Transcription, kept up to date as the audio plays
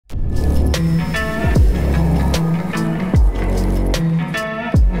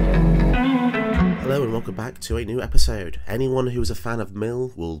back to a new episode. Anyone who is a fan of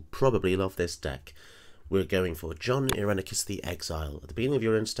Mill will probably love this deck. We're going for Jon Irenicus the Exile. At the beginning of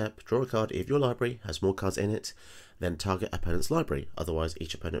your end step, draw a card if your library has more cards in it than target opponent's library. Otherwise,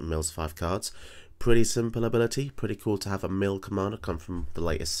 each opponent mills 5 cards. Pretty simple ability, pretty cool to have a mill commander come from the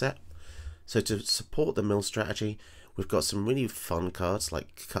latest set. So to support the mill strategy, we've got some really fun cards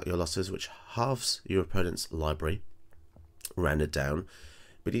like Cut Your Losses, which halves your opponent's library, rounded down.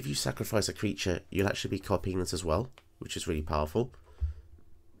 But if you sacrifice a creature, you'll actually be copying this as well, which is really powerful.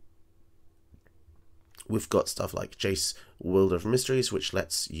 We've got stuff like Jace, Wielder of Mysteries, which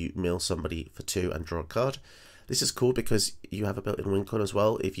lets you mill somebody for 2 and draw a card. This is cool because you have a built-in win con as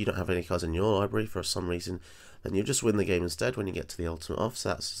well. If you don't have any cards in your library for some reason, then you just win the game instead when you get to the ultimate off. So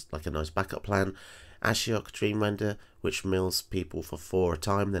that's like a nice backup plan. Ashiok, Dreamrender, which mills people for 4 a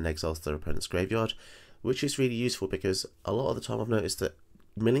time, then exiles their opponent's graveyard, which is really useful because a lot of the time I've noticed that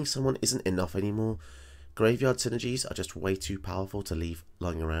milling someone isn't enough anymore. Graveyard synergies are just way too powerful to leave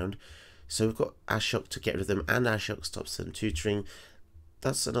lying around. So we've got Ashiok to get rid of them, and Ashiok stops them tutoring.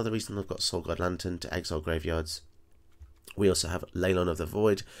 That's another reason I've got Soulguard Lantern to exile graveyards. We also have Leyline of the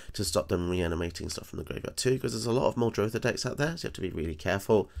Void to stop them reanimating stuff from the graveyard too, because there's a lot of Muldrotha decks out there, so you have to be really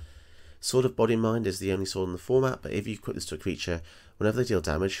careful. Sword of Body Mind is the only sword in the format, but if you equip this to a creature, whenever they deal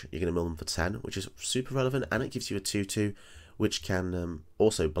damage, you're going to mill them for 10, which is super relevant, and it gives you a 2/2, which can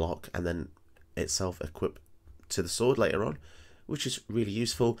also block and then itself equip to the sword later on, which is really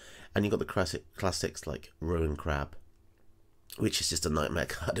useful. And you've got the classics like Ruin Crab, which is just a nightmare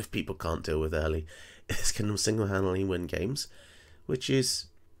card if people can't deal with early. This can single-handedly win games, which is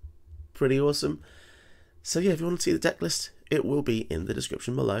pretty awesome. So yeah, if you want to see the deck list, it will be in the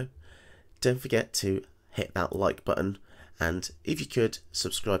description below. Don't forget to hit that like button, and if you could,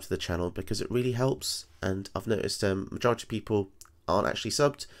 subscribe to the channel because it really helps. And I've noticed majority of people aren't actually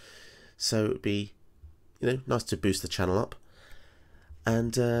subbed, so it'd be, nice to boost the channel up.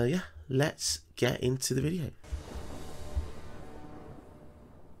 And yeah, let's get into the video.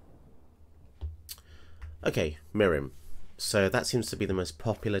 Okay, Mirim. So that seems to be the most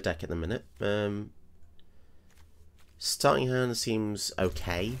popular deck at the minute. Starting hand seems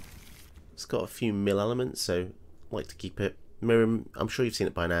okay. It's got a few mill elements, so I like to keep it. Mirim, I'm sure you've seen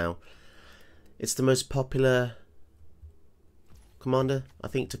it by now. It's the most popular commander, I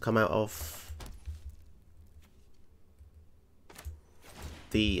think, to come out of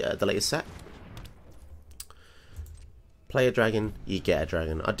the latest set. Play a dragon, you get a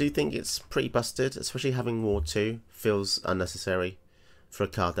dragon. I do think it's pretty busted, especially having War 2 feels unnecessary for a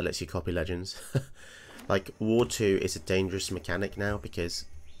card that lets you copy legends. Like, War 2 is a dangerous mechanic now because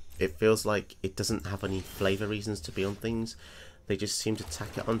it feels like it doesn't have any flavour reasons to be on things. They just seem to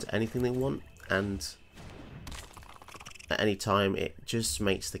tack it onto anything they want, and at any time it just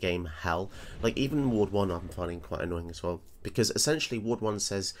makes the game hell. Like, even Ward 1 I'm finding quite annoying as well, because essentially Ward 1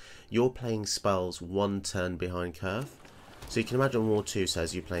 says you're playing spells 1 turn behind curve. So you can imagine Ward 2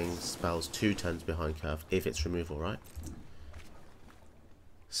 says you're playing spells 2 turns behind curve if it's removal, right?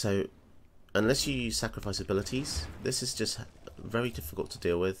 So unless you sacrifice abilities, this is just very difficult to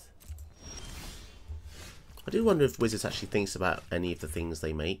deal with. I do wonder if Wizards actually thinks about any of the things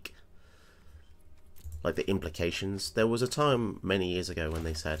they make, like the implications. There was a time many years ago when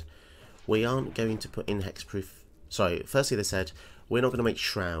they said, we aren't going to put in hexproof. Sorry, firstly they said, we're not going to make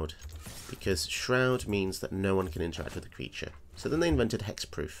Shroud, because Shroud means that no one can interact with the creature. So then they invented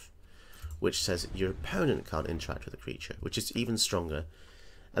hexproof, which says your opponent can't interact with the creature, which is even stronger.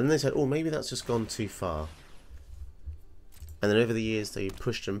 And then they said, oh, maybe that's just gone too far. And then over the years they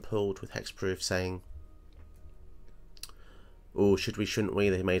pushed and pulled with hexproof, saying, oh, should we, shouldn't we?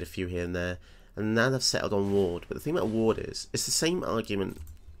 They made a few here and there. And now they've settled on Ward. But the thing about Ward is, it's the same argument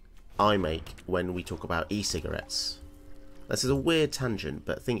I make when we talk about e-cigarettes. This is a weird tangent,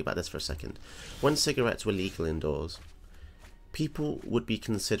 but think about this for a second. When cigarettes were legal indoors, people would be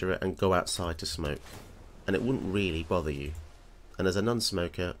considerate and go outside to smoke, and it wouldn't really bother you. And as a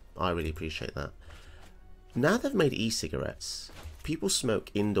non-smoker, I really appreciate that. Now they've made e-cigarettes, people smoke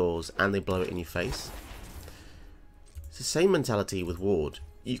indoors and they blow it in your face. It's the same mentality with Ward.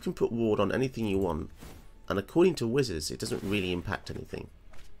 You can put Ward on anything you want, and according to Wizards, it doesn't really impact anything.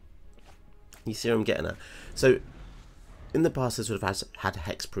 You see what I'm getting at? So, in the past, they sort of had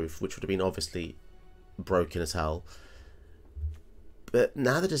hexproof, which would have been obviously broken as hell. But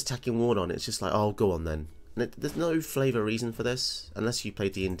now they're just tacking Ward on. It's just like, oh, go on then. And there's no flavour reason for this. Unless you play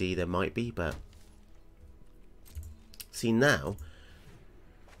D&D, there might be, but... See, now,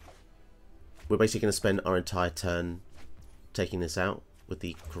 we're basically going to spend our entire turn taking this out with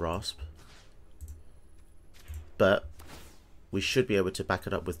the Grasp. But we should be able to back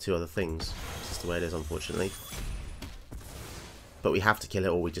it up with 2 other things. the way it is, unfortunately. But we have to kill it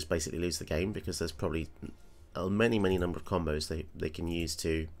or we just basically lose the game, because there's probably a many number of combos they can use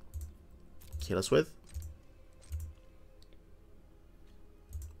to kill us with.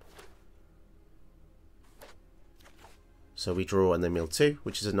 So we draw and then mill 2,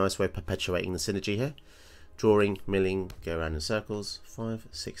 which is a nice way of perpetuating the synergy here. Drawing, milling, go around in circles. 5,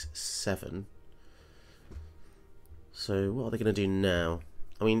 6, 7. So what are they going to do now?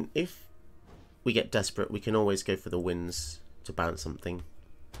 I mean, if we get desperate, we can always go for the winds to bounce something.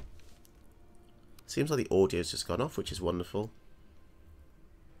 Seems like the audio's just gone off, which is wonderful.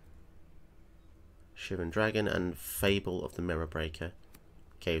 Shivan Dragon and Fable of the Mirror Breaker.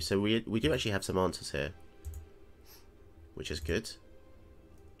 Okay, so we do actually have some answers here, which is good.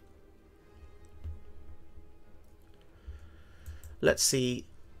 Let's see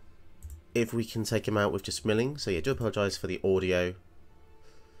if we can take him out with just milling. So yeah, I do apologise for the audio.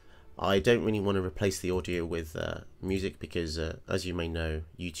 I don't really want to replace the audio with music because, as you may know,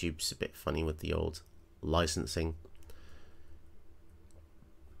 YouTube's a bit funny with the old licensing.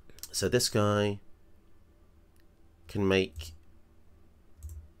 So this guy can make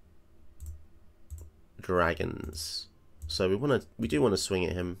dragons. So we do want to swing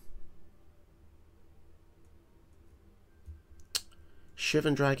at him.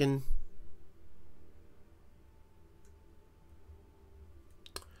 Shivan Dragon.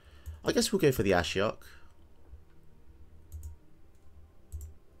 I guess we'll go for the Ashiok.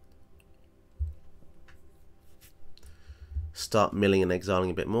 Start milling and exiling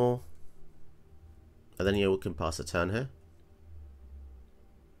a bit more. And then we can pass a turn here.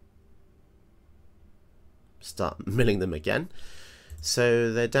 Start milling them again.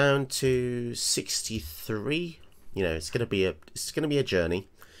 So they're down to 63. You know, it's gonna be a journey.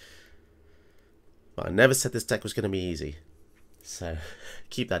 But I never said this deck was gonna be easy. So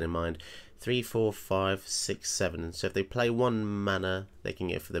keep that in mind. 3, 4, 5, 6, 7. So if they play 1 mana, they can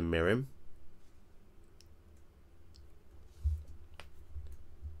go for the Mirim.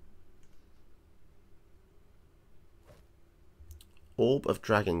 Orb of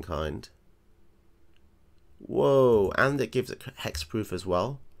Dragonkind. Whoa, and it gives it hexproof as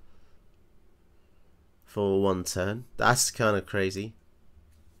well. For 1 turn. That's kind of crazy.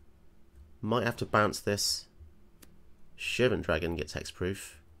 Might have to bounce this. Shivan Dragon gets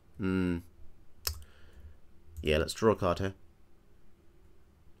hexproof. Yeah, let's draw a card here.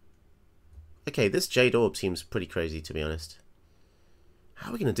 Okay, this Jade Orb seems pretty crazy, to be honest. How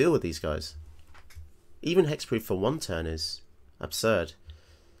are we going to deal with these guys? Even hexproof for 1 turn is absurd.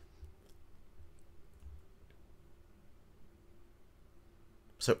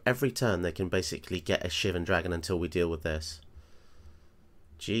 So every turn they can basically get a Shivan Dragon until we deal with this.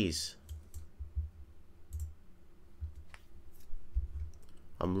 Jeez.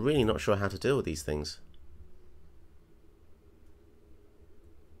 I'm really not sure how to deal with these things.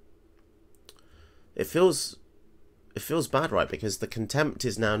 It feels bad, right? Because the Contempt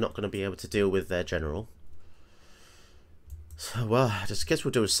is now not going to be able to deal with their general. So, well, I just guess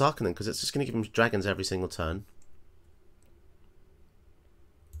we'll do a Sarkhan then, because it's just going to give them dragons every single turn.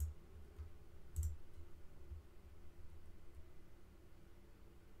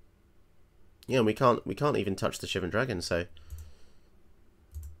 Yeah, we can't even touch the Shivan Dragon, so,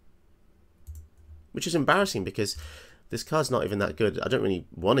 which is embarrassing because this card's not even that good. I don't really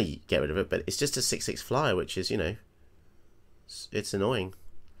want to get rid of it, but it's just a 6/6 flyer, which is, you know, it's annoying.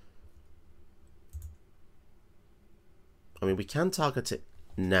 I mean, we can target it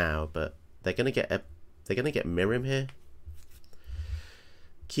now, but they're gonna get Mirim here.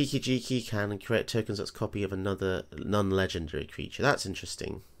 Kiki-Jiki can create tokens that's a copy of another non-legendary creature. That's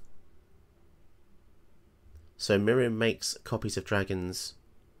interesting. So Mirim makes copies of dragons,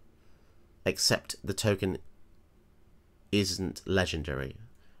 except the token isn't legendary.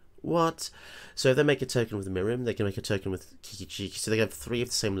 What? So if they make a token with Mirim, they can make a token with Kiki-Jiki. So they have 3 of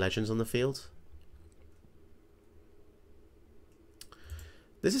the same legends on the field.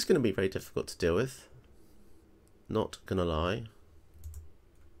 This is going to be very difficult to deal with. Not gonna lie.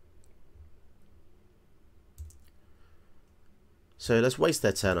 So let's waste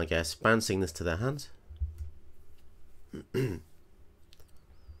their turn, I guess, bouncing this to their hand.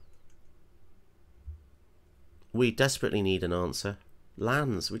 We desperately need an answer.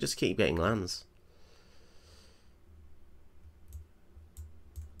 Lands. We just keep getting lands.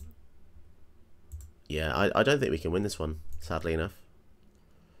 Yeah, I don't think we can win this one, sadly enough.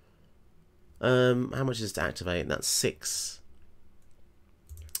 How much is it to activate? That's 6.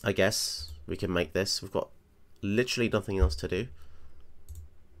 I guess we can make this. We've got literally nothing else to do.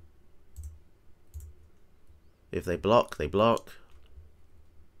 If they block, they block.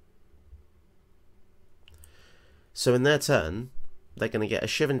 So in their turn, they're going to get a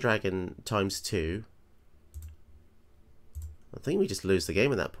Shivan Dragon ×2. I think we just lose the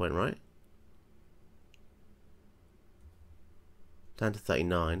game at that point, right? Down to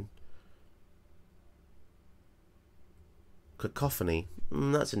 39. Cacophony.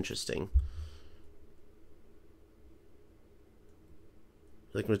 That's interesting.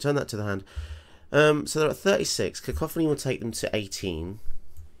 They can return that to the hand. So they're at 36. Cacophony will take them to 18.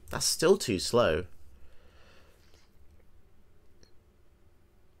 That's still too slow.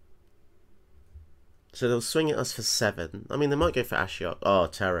 So they'll swing at us for 7. I mean, they might go for Ashiok. Oh,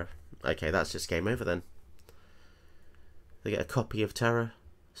 Terror. Okay, that's just game over then. They get a copy of Terror.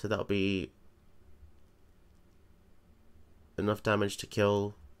 So that'll be enough damage to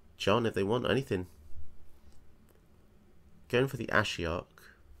kill Jon if they want anything. Going for the Ashiok.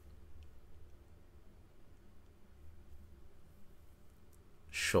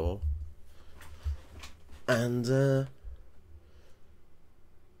 Sure. And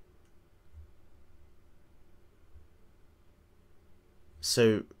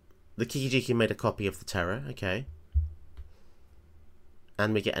so the Kiki-Jiki made a copy of the Terror, okay.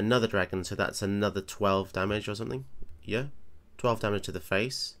 And we get another dragon, so that's another 12 damage or something. Yeah? 12 damage to the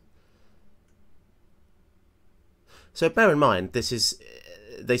face. So bear in mind, this is...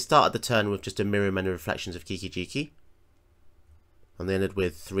 They started the turn with just a mirror many reflections of Kiki-Jiki. And they ended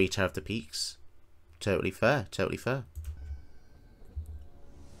with 3 Terror of the Peaks. Totally fair, totally fair.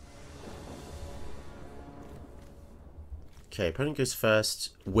 Okay, opponent goes first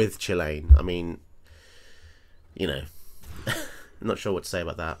with Chillane. I mean, you know, I'm not sure what to say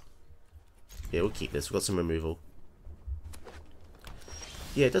about that. Yeah, we'll keep this. We've got some removal.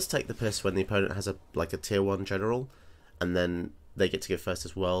 Yeah, it does take the piss when the opponent has a tier 1 general, and then they get to go first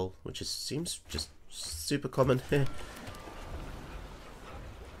as well, which seems just super common here.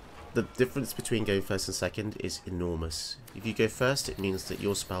 The difference between going first and second is enormous. If you go first, it means that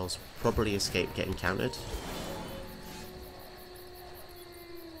your spells probably escape getting countered.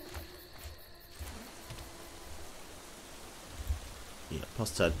 Yeah,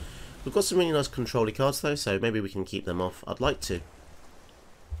 pass turn. We've got some really nice control-y cards though, so maybe we can keep them off. I'd like to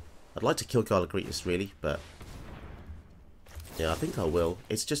kill Garligritus really, but yeah, I think I will.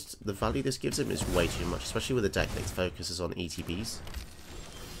 It's just the value this gives him is way too much, especially with a deck that focuses on ETBs.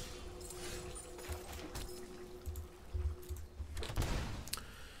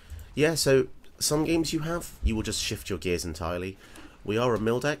 Yeah, so some games you will just shift your gears entirely. We are a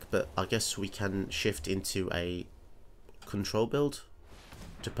mill deck, but I guess we can shift into a control build,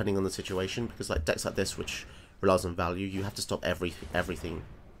 depending on the situation, because like decks like this, which relies on value, you have to stop everything.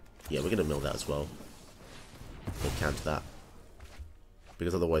 Yeah, we're going to mill that as well. We'll counter that,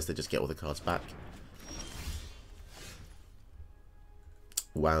 because otherwise they just get all the cards back.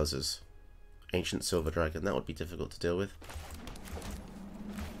 Wowzers. Ancient Silver Dragon, that would be difficult to deal with.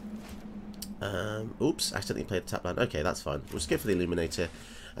 Oops, accidentally played the tap land. Okay, that's fine. We'll just go for the Illuminator,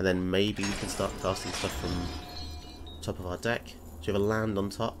 and then maybe we can start casting stuff from top of our deck. So you have a land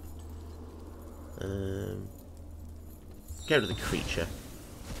on top. Get rid of the creature.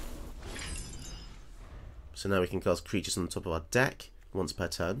 So now we can cast creatures on the top of our deck once per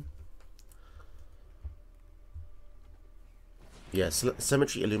turn. Yeah,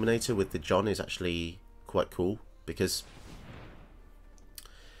 Cemetery Illuminator with the Jon is actually quite cool, because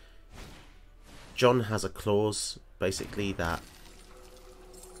Jon has a clause, basically, that...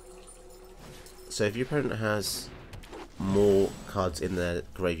 So if your opponent has more cards in their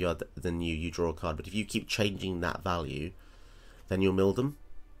graveyard than you draw a card. But if you keep changing that value, then you'll mill them.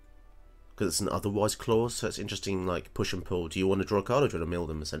 Because it's an otherwise clause, so it's interesting, like, push and pull. Do you want to draw a card or do you want to mill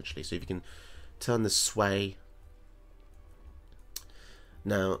them, essentially? So if you can turn the sway...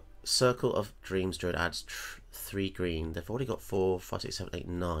 Now, Circle of Dreams Druid adds 3 green. They've already got 4, 5, 6, 7, 8,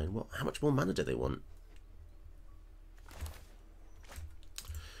 9. What? How much more mana do they want?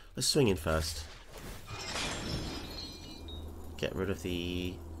 Let's swing in first. Get rid of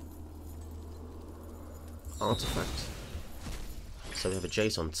the artifact. So we have a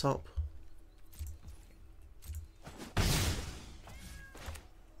Jace on top.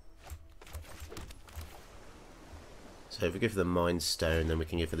 So if we go for the Mind Stone, then we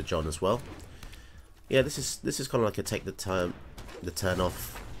can go for the Jon as well. Yeah, this is kind of like a take the turn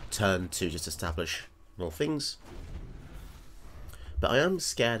off turn to just establish more things. But I am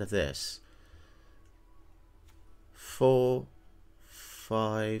scared of this. 4,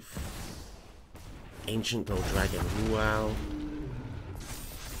 5, Ancient Gold Dragon. Wow.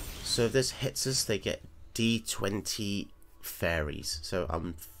 So if this hits us, they get D20 fairies. So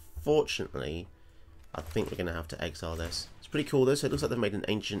unfortunately, I think we're going to have to exile this. It's pretty cool though, so it looks like they've made an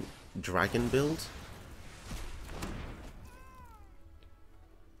Ancient Dragon build.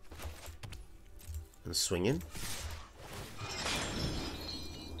 and swing in.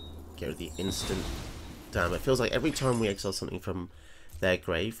 Get rid of the instant damn. It feels like every time we exile something from their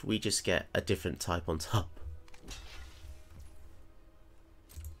grave, we just get a different type on top.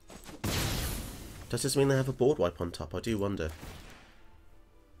 Does this mean they have a board wipe on top? I do wonder.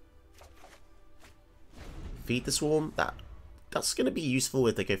 Feed the swarm. That's going to be useful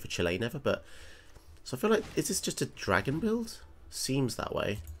if they go for Chile never, but... So I feel like, is this just a dragon build? Seems that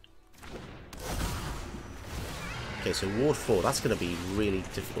way. Okay, so Ward 4, that's going to be really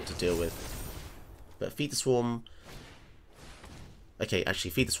difficult to deal with. But Feed the Swarm... Okay,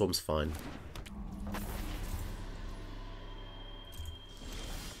 actually, Feed the Swarm's fine.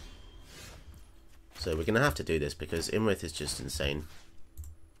 So we're going to have to do this because Imrith is just insane.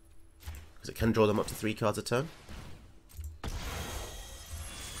 Because it can draw them up to 3 cards a turn.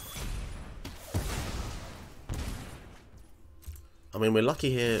 I mean, we're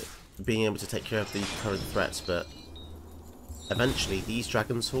lucky here being able to take care of the current threats, but eventually these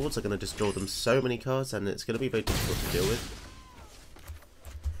Dragon's Hordes are going to just draw them so many cards and it's going to be very difficult to deal with.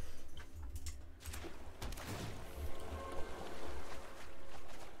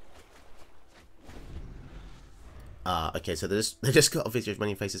 Okay, so they just got a Vizier of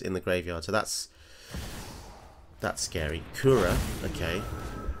Many Faces in the graveyard, so that's scary. Kura, okay.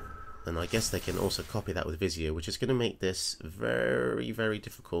 And I guess they can also copy that with Vizier, which is going to make this very, very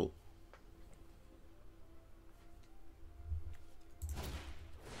difficult.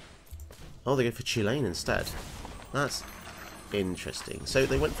 Oh, they go for Chilane instead. That's interesting. So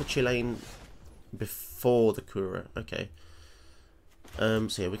they went for Chilane before the Kura. Okay. So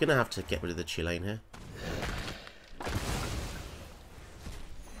yeah, we're going to have to get rid of the Chilane here.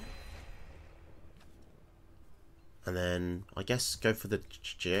 And then, I guess, go for the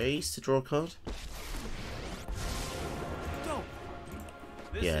Jace to draw a card.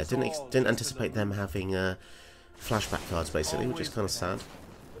 Yeah, didn't anticipate them having flashback cards, basically, which is kind of sad.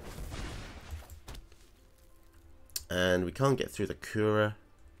 And we can't get through the Kura,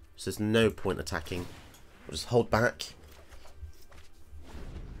 so there's no point attacking. We'll just hold back.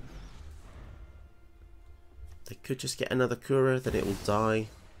 They could just get another Kura, then it will die.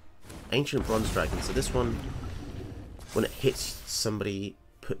 Ancient Bronze Dragon, so this one... When it hits somebody,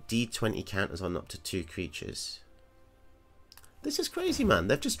 put D20 counters on up to 2 creatures. This is crazy, man.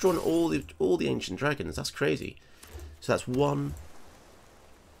 They've just drawn all the ancient dragons. That's crazy. So that's 1,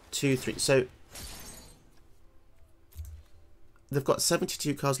 2, 3. So they've got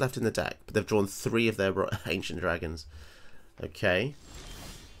 72 cards left in the deck, but they've drawn 3 of their ancient dragons. Okay.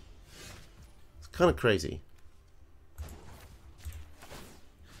 It's kind of crazy.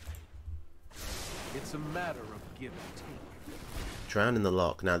 It's a matter of give and take. Drown in the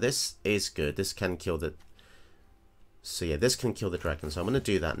Lock. Now this is good. This can kill the... So yeah, this can kill the dragon. So I'm going to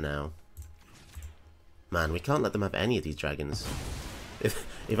do that now. Man, we can't let them have any of these dragons. If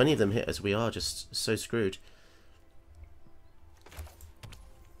any of them hit us, we are just so screwed.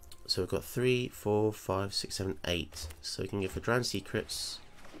 So we've got 3, 4, 5, 6, 7, 8. So we can go for Drowned Secrets.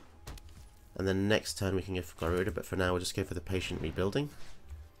 And then next turn we can go for Garuda. But for now we'll just go for the Patient Rebuilding.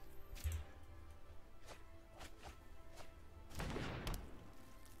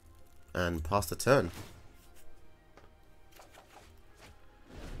 And pass the turn.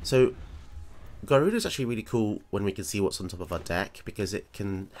 So Garuda is actually really cool when we can see what's on top of our deck, because it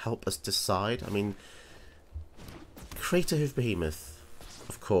can help us decide. I mean, Crater Hoof Behemoth,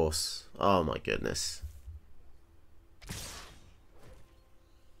 of course. Oh my goodness.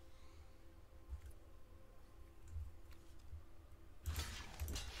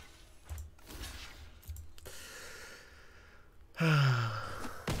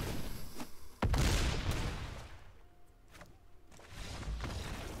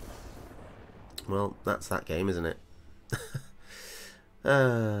 Well, that's that game, isn't it?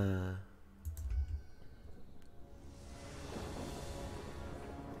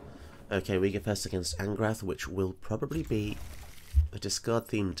 Okay, we go first against Angrath, which will probably be a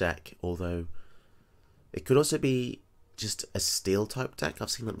discard-themed deck, although it could also be just a steal-type deck. I've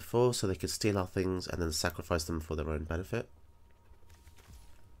seen that before, so they could steal our things and then sacrifice them for their own benefit.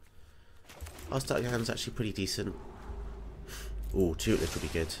 Our starting hand's actually pretty decent. Ooh, Tutelage would be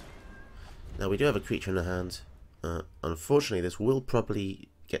good. Now, we do have a creature in the hand. Unfortunately, this will probably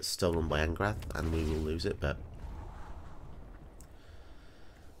get stolen by Angrath, and we will lose it, but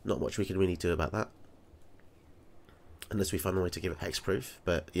not much we can really do about that. Unless we find a way to give it hexproof.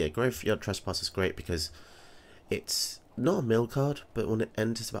 But yeah, Graveyard Trespass is great because it's not a mill card, but when it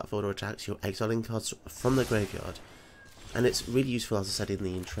enters the battlefield or attacks, you're exiling cards from the graveyard. And it's really useful, as I said in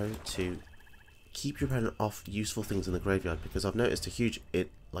the intro, to keep your opponent off useful things in the graveyard, because I've noticed a huge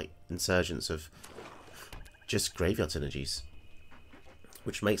insurgence of just graveyard synergies.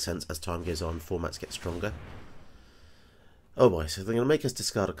 Which makes sense as time goes on, formats get stronger. Oh boy, so they're going to make us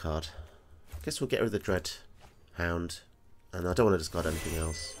discard a card. I guess we'll get rid of the Dread Hound. And I don't want to discard anything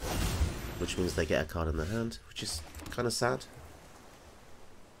else. Which means they get a card in their hand, which is kind of sad.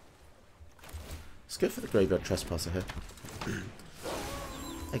 Let's go for the Graveyard Trespasser here.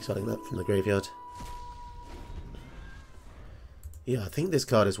 Exiling that from the graveyard. Yeah, I think this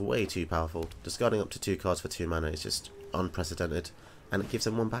card is way too powerful. Discarding up to 2 cards for 2 mana is just unprecedented. And it gives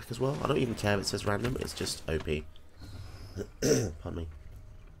them 1 back as well. I don't even care if it says random, it's just OP. Pardon me.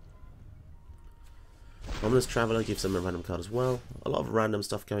 Ominous Traveller gives them a random card as well. A lot of random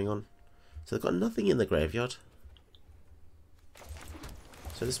stuff going on. So they've got nothing in the graveyard.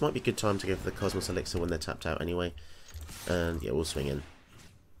 So this might be a good time to go for the Cosmos Elixir when they're tapped out anyway. And yeah, we'll swing in.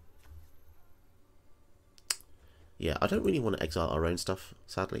 Yeah, I don't really want to exile our own stuff,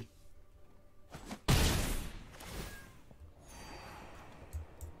 sadly.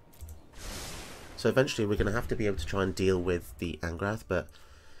 So eventually we're going to have to be able to try and deal with the Angrath, but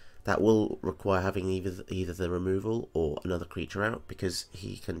that will require having either the removal or another creature out, because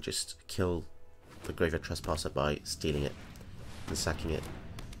he can just kill the Graveyard Trespasser by stealing it and sacking it.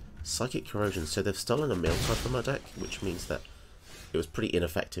 Psychic Corrosion, so they've stolen a mill card from our deck, which means that it was pretty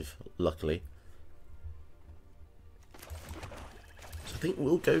ineffective, luckily. So I think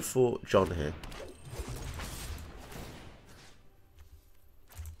we'll go for Jon here.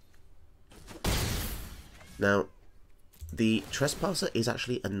 Now, the Trespasser is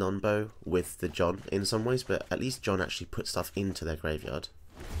actually a non-bow with the Jon in some ways, but at least Jon actually puts stuff into their graveyard.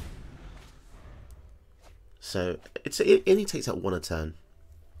 So it only takes out 1 a turn,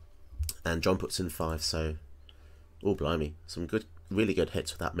 and Jon puts in 5. So, oh blimey, some good, really good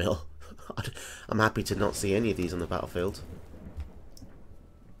hits with that mill. I'm happy to not see any of these on the battlefield.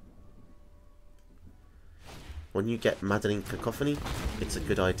 When you get Maddening Cacophony, it's a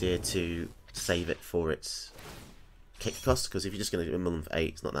good idea to save it for its kick cost, because if you're just going to mill them for 8,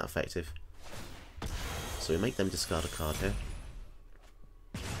 it's not that effective. So we make them discard a card here.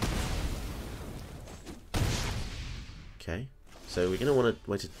 Okay, so we're going to want a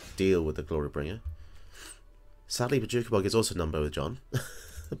way to deal with the Glorybringer. Sadly, Bajukabog is also number with Jon,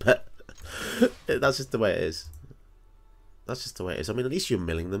 but that's just the way it is. That's just the way it is. I mean, at least you're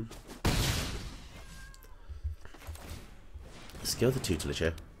milling them. Let's go with the tutelage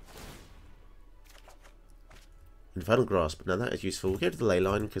here. Infernal Grasp. Now that is useful. We'll go to the Ley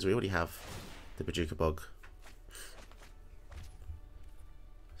Line because we already have the Bajukabog.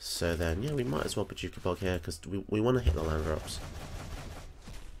 So then, yeah, we might as well Bajukabog here because we want to hit the land drops.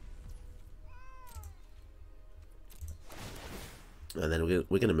 And then we're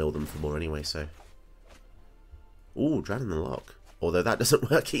going to mill them for more anyway, so. Ooh, Drown in the Lock. Although that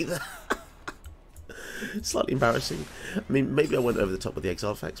doesn't work either. Slightly embarrassing. I mean, maybe I went over the top with the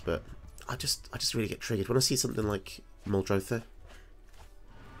Exile effects, but I just really get triggered when I see something like Muldrotha.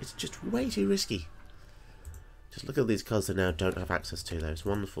 It's just way too risky. Just look at these cards that now don't have access to, though. It's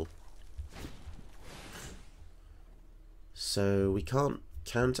wonderful. So we can't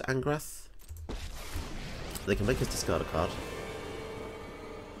counter Angrath. They can make us discard a card.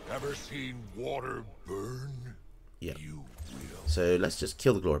 Ever seen water burn? Yeah. You will. So let's just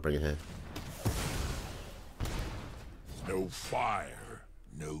kill the Glorybringer here. No fire,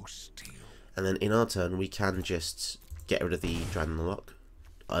 no steel. And then in our turn, we can just get rid of the Drown in the Lock.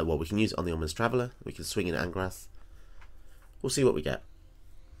 Well, we can use it on the Ominous Traveller. We can swing in Angrath. We'll see what we get.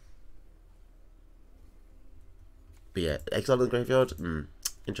 But yeah, Exile in the Graveyard?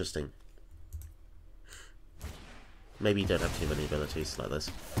 Interesting. Maybe you don't have too many abilities like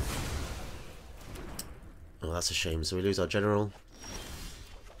this. Oh, that's a shame. So we lose our General.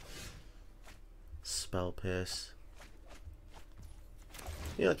 Spell Pierce.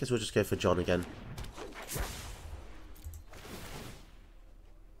 Yeah, I guess we'll just go for Jon again.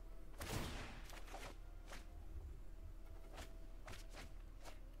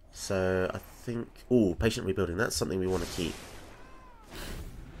 So, I think... Ooh, Patient Rebuilding. That's something we want to keep.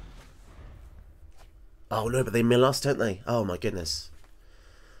 Oh no, but they mill us, don't they? Oh my goodness.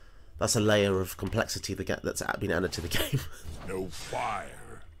 That's a layer of complexity that's been added to the game. No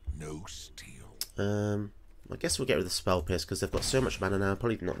fire, no steel. I guess we'll get rid of the Spell Pierce because they've got so much mana now.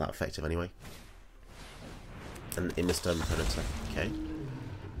 Probably not that effective anyway. And Immisturm Predator. Okay.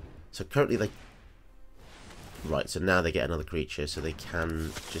 So currently they... Right, so now they get another creature, so they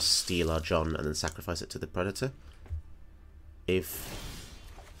can just steal our Jon and then sacrifice it to the Predator. If...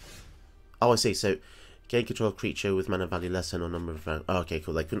 Oh, I see. So, gain control of creature with mana value less than or number of... Oh, okay,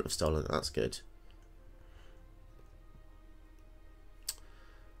 cool. They couldn't have stolen it. That's good.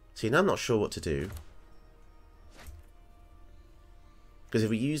 See, now I'm not sure what to do. Because if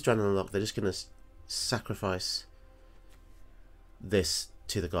we use Adrenaline Lock, they're just going to sacrifice this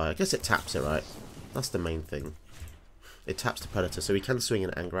to the guy. I guess it taps it, right? That's the main thing. It taps the Predator, so we can swing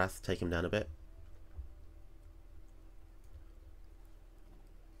an Angrath, take him down a bit.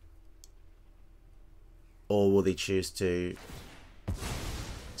 Or will they choose to...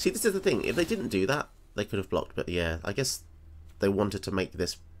 See, this is the thing. If they didn't do that, they could have blocked. But yeah, I guess they wanted to make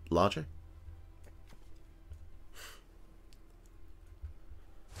this larger.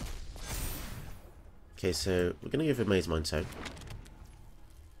 Okay, so we're going to go for Maze Mind Tone.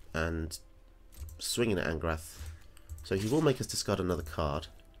 And swinging at Angrath. So he will make us discard another card.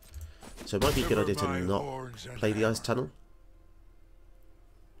 So it might be a good idea to not play the Ice Tunnel.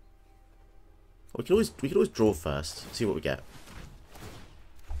 We could always draw first, see what we get.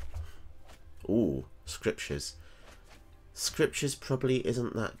 Ooh, Scriptures. Scriptures probably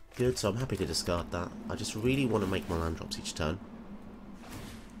isn't that good, so I'm happy to discard that. I just really want to make my land drops each turn.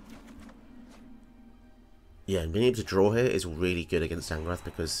 Yeah, and being able to draw here is really good against Angrath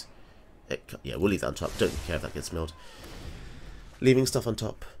because... yeah, we'll leave that on top. Don't care if that gets milled. Leaving stuff on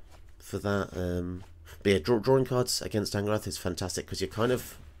top for that. But yeah, drawing cards against Angrath is fantastic because you're kind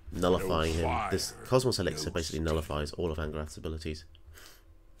of nullifying him. This Cosmos Elixir basically nullifies all of Angrath's abilities.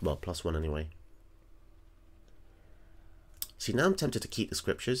 Well, +1 anyway. See, now I'm tempted to keep the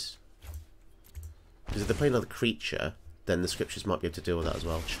Scriptures. Because if they play another creature, then the Scriptures might be able to deal with that as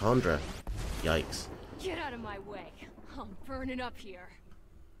well. Chandra. Yikes. Get out of my way. I'm burning up here.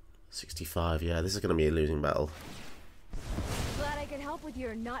 65, yeah, this is going to be a losing battle. Glad I can help with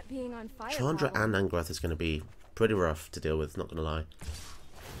your not being on fire. Chandra and Angrath is going to be pretty rough to deal with, not going to lie.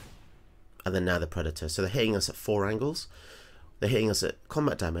 And then now the Predator. So they're hitting us at 4 angles. They're hitting us at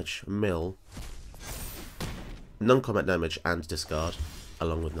combat damage, mill, non-combat damage and discard,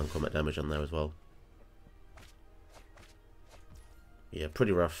 along with non-combat damage on there as well. Yeah,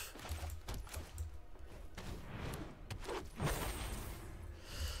 pretty rough.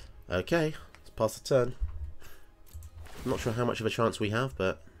 Okay, let's pass the turn. I'm not sure how much of a chance we have,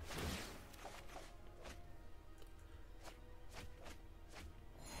 but...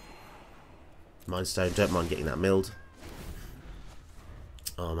 Mind Stone, don't mind getting that milled.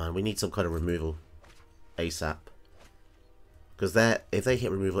 Oh man, we need some kind of removal ASAP. Because if they hit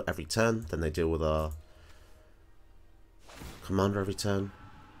removal every turn, then they deal with our commander every turn.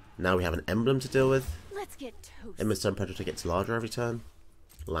 Now we have an emblem to deal with. Let's get toast. Emberstone Predator gets larger every turn.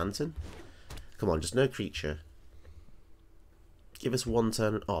 Lantern. Come on, just no creature. Give us 1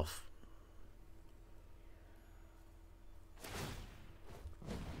 turn off.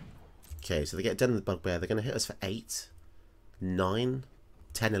 Okay, so they get Den of the Bugbear. They're going to hit us for 8, 9,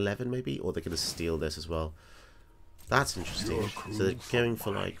 10, 11 maybe? Or they're going to steal this as well. That's interesting. So they're going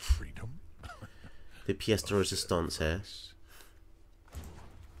for like the pièce de résistance here.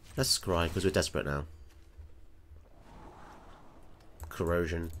 Let's scry because we're desperate now.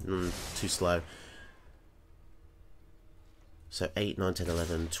 Corrosion. Too slow. So 8, 9, 10,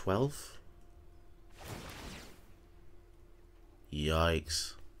 11, 12.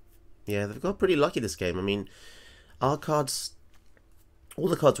 Yikes. Yeah, they've got pretty lucky this game. I mean, our cards, all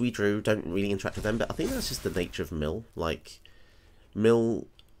the cards we drew don't really interact with them, but I think that's just the nature of Mill. Like, Mill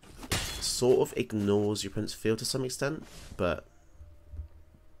sort of ignores your opponent's field to some extent, but...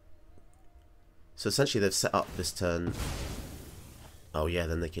 So essentially they've set up this turn. Oh yeah,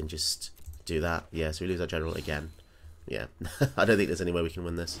 then they can just do that. Yeah, so we lose our general again. Yeah, I don't think there's any way we can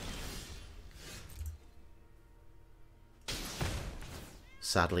win this.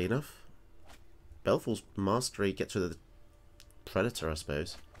 Sadly enough. Belfall's Mastery gets rid of the Predator, I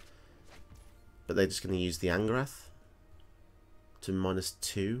suppose. But they're just going to use the Angrath to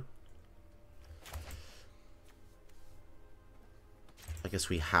 -2. I guess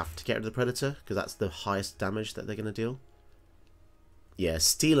we have to get rid of the Predator, because that's the highest damage that they're going to deal. Yeah,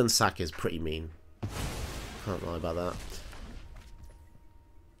 Steal and Sack is pretty mean. Can't lie about that.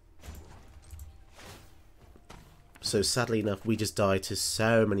 So sadly enough, we just die to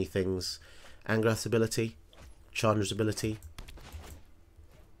so many things. Angrath's ability, Chandra's ability.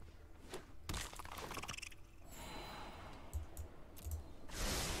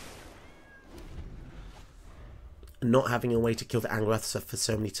 Not having a way to kill the Angrath for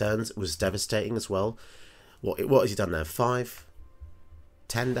so many turns was devastating as well. What has he done now? 5?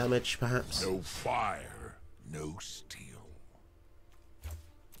 10 damage, perhaps? No fire, no steel.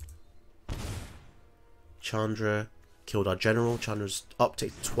 Chandra killed our general. Chandra's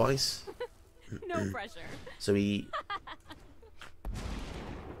optic twice. No pressure. So he...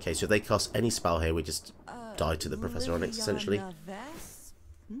 Okay, so if they cast any spell here, we just die to the Professor Onyx, essentially.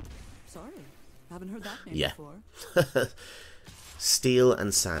 Sorry, haven't heard that name Yeah. before. Steel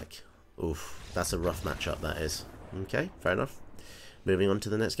and sack. Oof, that's a rough matchup, that is. Okay, fair enough. Moving on to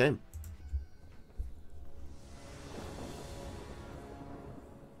the next game.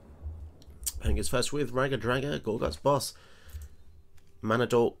 Playing goes first with Raga Draga, Gorgot's boss. Mana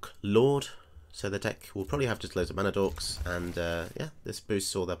Dork Lord. So the deck will probably have just loads of Mana Dorks, and yeah, this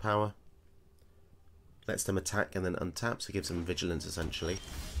boosts all their power. Lets them attack and then untap, so gives them vigilance essentially.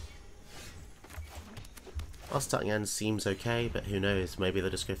 Our starting end seems okay, but who knows, maybe they'll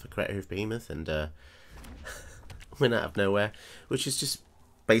just go for Creator Hoof Behemoth and win out of nowhere, which is just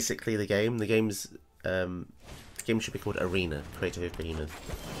basically the game. The game should be called Arena, Creator Hoof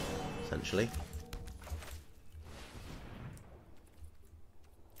Behemoth, essentially.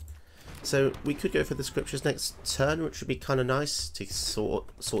 So we could go for the Scriptures next turn, which would be kind of nice to sort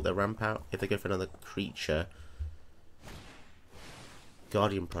their ramp out if they go for another creature.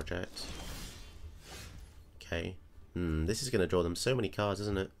 Guardian Project. Okay. This is going to draw them so many cards,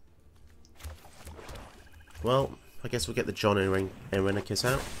 isn't it? Well, I guess we'll get the Jon Irenicus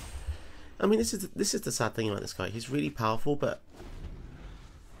out. I mean, this is the sad thing about this guy. He's really powerful, but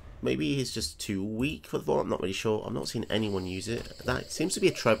maybe he's just too weak for the ball. I'm not really sure. I've not seen anyone use it. That seems to be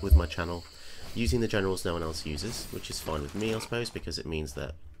a trope with my channel. Using the generals no one else uses, which is fine with me, I suppose, because it means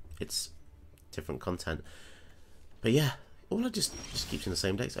that it's different content. But yeah, all I just keeps in the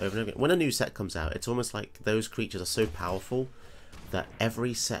same decks over and over again. When a new set comes out, it's almost like those creatures are so powerful that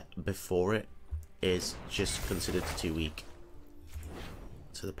every set before it is just considered too weak.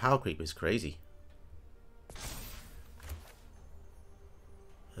 So the power creep is crazy.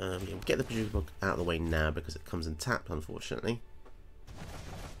 We'll get the Producer Book out of the way now because it comes in tapped, unfortunately.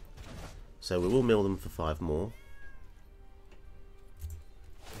 So we will mill them for 5 more.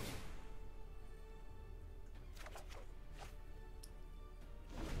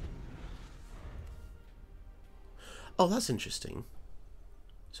 Oh, that's interesting.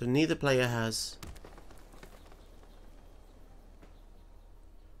 So neither player has...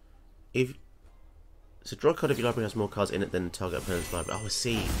 So draw a card if your library has more cards in it than target opponent's library. Oh, I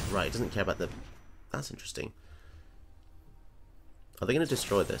see. Right, it doesn't care about the... That's interesting. Are they going to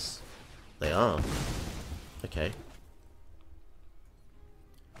destroy this? They are. Okay.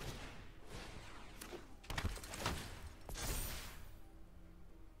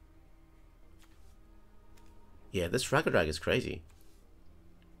 Yeah, this Raga Drag is crazy.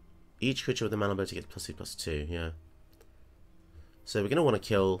 Each creature with a mana ability gets +2/+2, yeah. So we're going to want to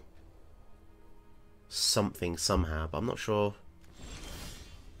kill something somehow, but I'm not sure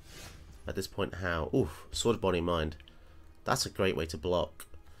at this point how. Oof, Sword of Body and Mind. That's a great way to block.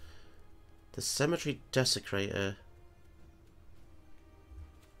 The Cemetery Desecrator.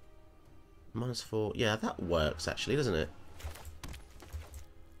 -4. Yeah, that works actually, doesn't it?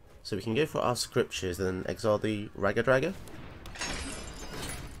 So we can go for our Scriptures and then exile the Raga Draga.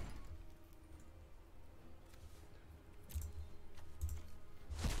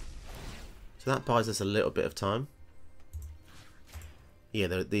 So that buys us a little bit of time. Yeah,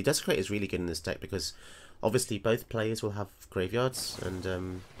 the Desecrator is really good in this deck because obviously both players will have graveyards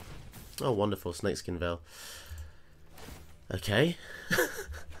and oh, wonderful, Snakeskin Veil. Okay.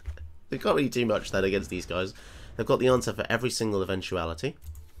 They can't really do much then against these guys. They've got the answer for every single eventuality.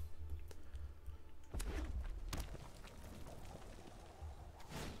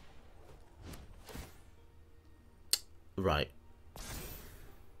 Right.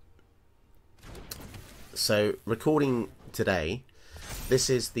 So, recording today, this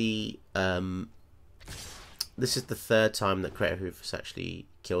is the third time that Creator Hoof has actually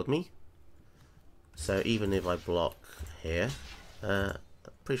killed me. So even if I block here,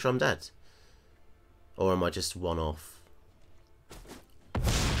 pretty sure I'm dead. Or am I just one off?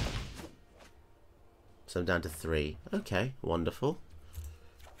 So I'm down to 3. Okay, wonderful.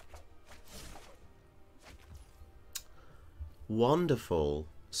 Wonderful.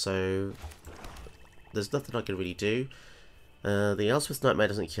 So there's nothing I can really do. The Elspeth's Nightmare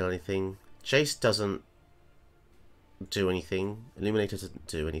doesn't kill anything. Chase doesn't do anything. Illuminator doesn't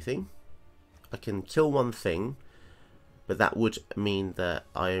do anything. I can kill one thing, but that would mean that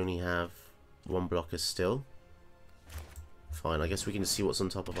I only have 1 blocker still. Fine, I guess we can see what's on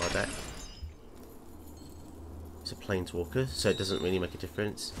top of our deck. It's a Planeswalker, so it doesn't really make a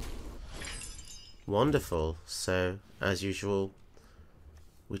difference. Wonderful. So, as usual,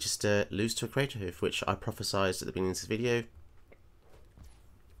 we just lose to a Creator Hoof, which I prophesized at the beginning of this video.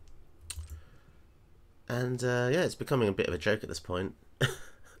 And yeah, it's becoming a bit of a joke at this point.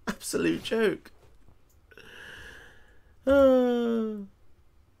 Absolute joke.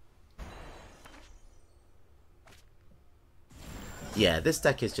 Yeah, this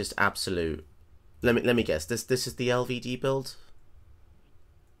deck is just absolute. Let me guess. This is the LVD build.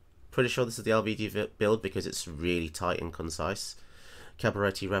 Pretty sure this is the LVD build because it's really tight and concise.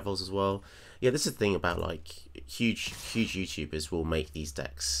 Cabaretti Revels as well. Yeah, this is the thing about like huge YouTubers will make these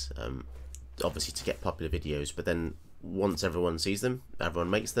decks, obviously to get popular videos, but then once everyone sees them, everyone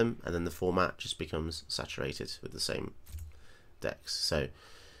makes them, and then the format just becomes saturated with the same decks. So,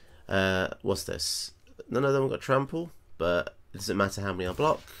 what's this? None of them got trample, but it doesn't matter how many I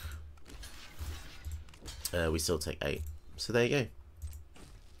block. We still take 8. So there you go.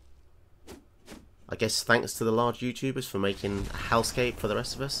 I guess thanks to the large YouTubers for making a hellscape for the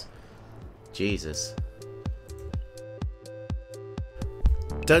rest of us. Jesus.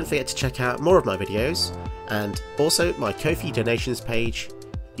 Don't forget to check out more of my videos, and also my Ko-fi donations page.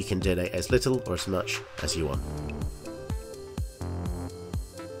 You can donate as little or as much as you want.